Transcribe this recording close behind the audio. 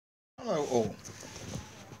Hello all,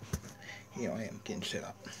 here I am getting set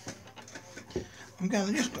up. I'm going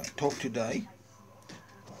to just talk today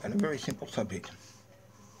about a very simple subject.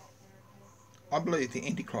 I believe the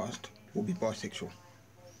Antichrist will be bisexual.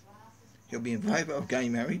 He'll be in favour of gay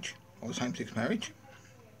marriage or same-sex marriage.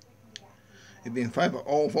 He'll be in favour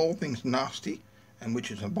of all things nasty and which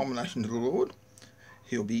is an abomination to the Lord.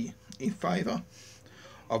 He'll be in favour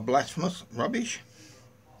of blasphemous rubbish,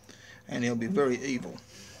 and he'll be very evil.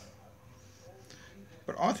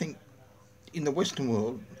 But I think in the Western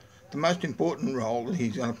world, the most important role that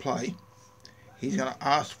he's going to play, he's going to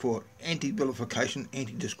ask for anti-vilification,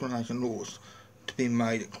 anti-discrimination laws to be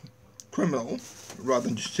made criminal rather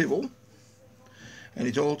than just civil. And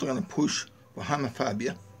he's also going to push for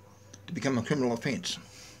homophobia to become a criminal offence.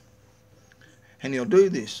 And he'll do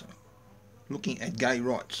this looking at gay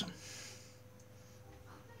rights.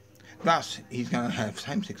 Thus, he's going to have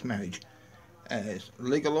same-sex marriage as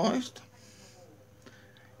legalised,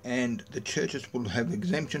 and the churches will have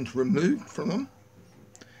exemptions removed from them,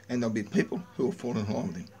 and there'll be people who will fall in line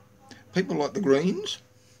with him. People like the Greens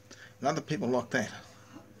and other people like that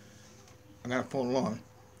are going to fall in line.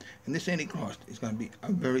 And this Antichrist is going to be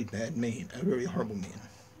a very bad man, a very horrible man.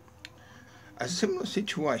 A similar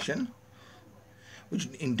situation, which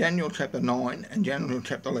in Daniel chapter 9 and Daniel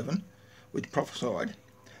chapter 11, which prophesied,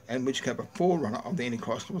 and which gave a forerunner of the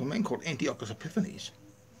Antichrist, was a man called Antiochus Epiphenese,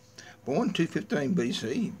 born 215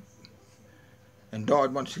 BC and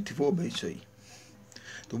died 164 BC.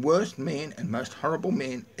 The worst man and most horrible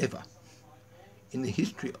man ever in the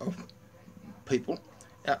history of people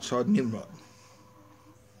outside Nimrod.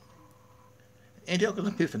 Antiochus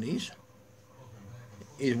Epiphenese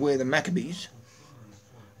is where the Maccabees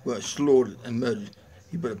were slaughtered and murdered.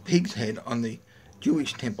 He put a pig's head on the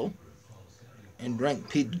Jewish temple and drank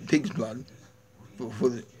pig's blood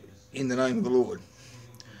in the name of the Lord.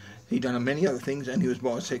 He'd done many other things, and he was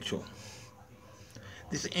bisexual.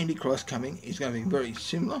 This Antichrist coming is going to be very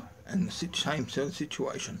similar and the same sort of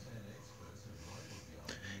situation.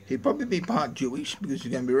 He'll probably be part Jewish because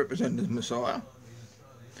he's going to be represented as Messiah.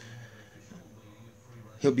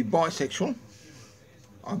 He'll be bisexual,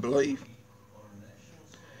 I believe,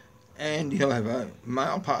 and he'll have a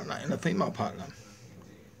male partner and a female partner.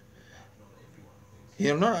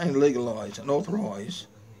 He'll not only legalise and authorise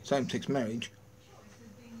same-sex marriage,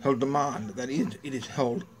 he'll demand that it is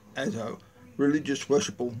held as a religious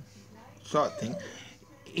worshipful site thing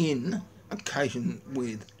in occasion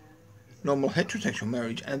with normal heterosexual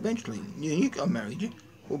marriage, and eventually nuclear marriage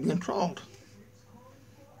will be controlled.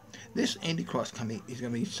 This Antichrist coming is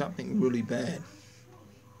going to be something really bad.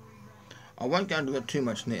 I won't go into that too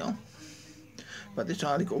much now, but this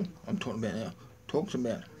article I'm talking about now talks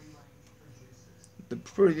about the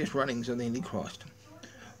previous runnings of the Antichrist.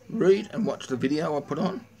 Read and watch the video I put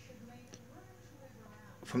on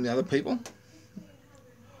from the other people,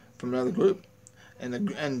 from another group,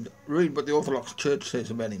 and read what the Orthodox Church says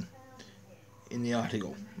about him in the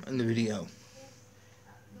article and the video.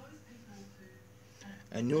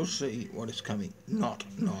 And you'll see what is coming. Not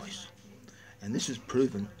nice. And this is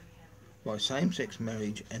proven by same-sex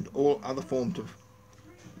marriage and all other forms of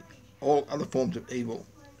evil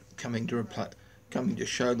coming to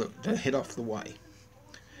show to head off the way.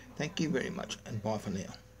 Thank you very much, and bye for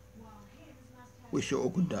now. Wish you all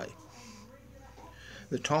good day.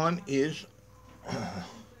 The time is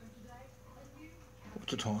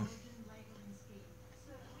what's the time?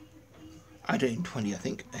 18:20, I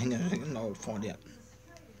think. Hang on a second, I'll find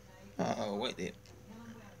out. Wait there.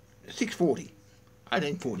 6:40,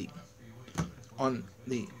 18:40, on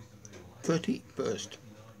the 31st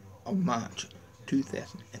of March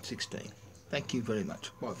 2016. Thank you very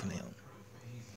much. Bye for now.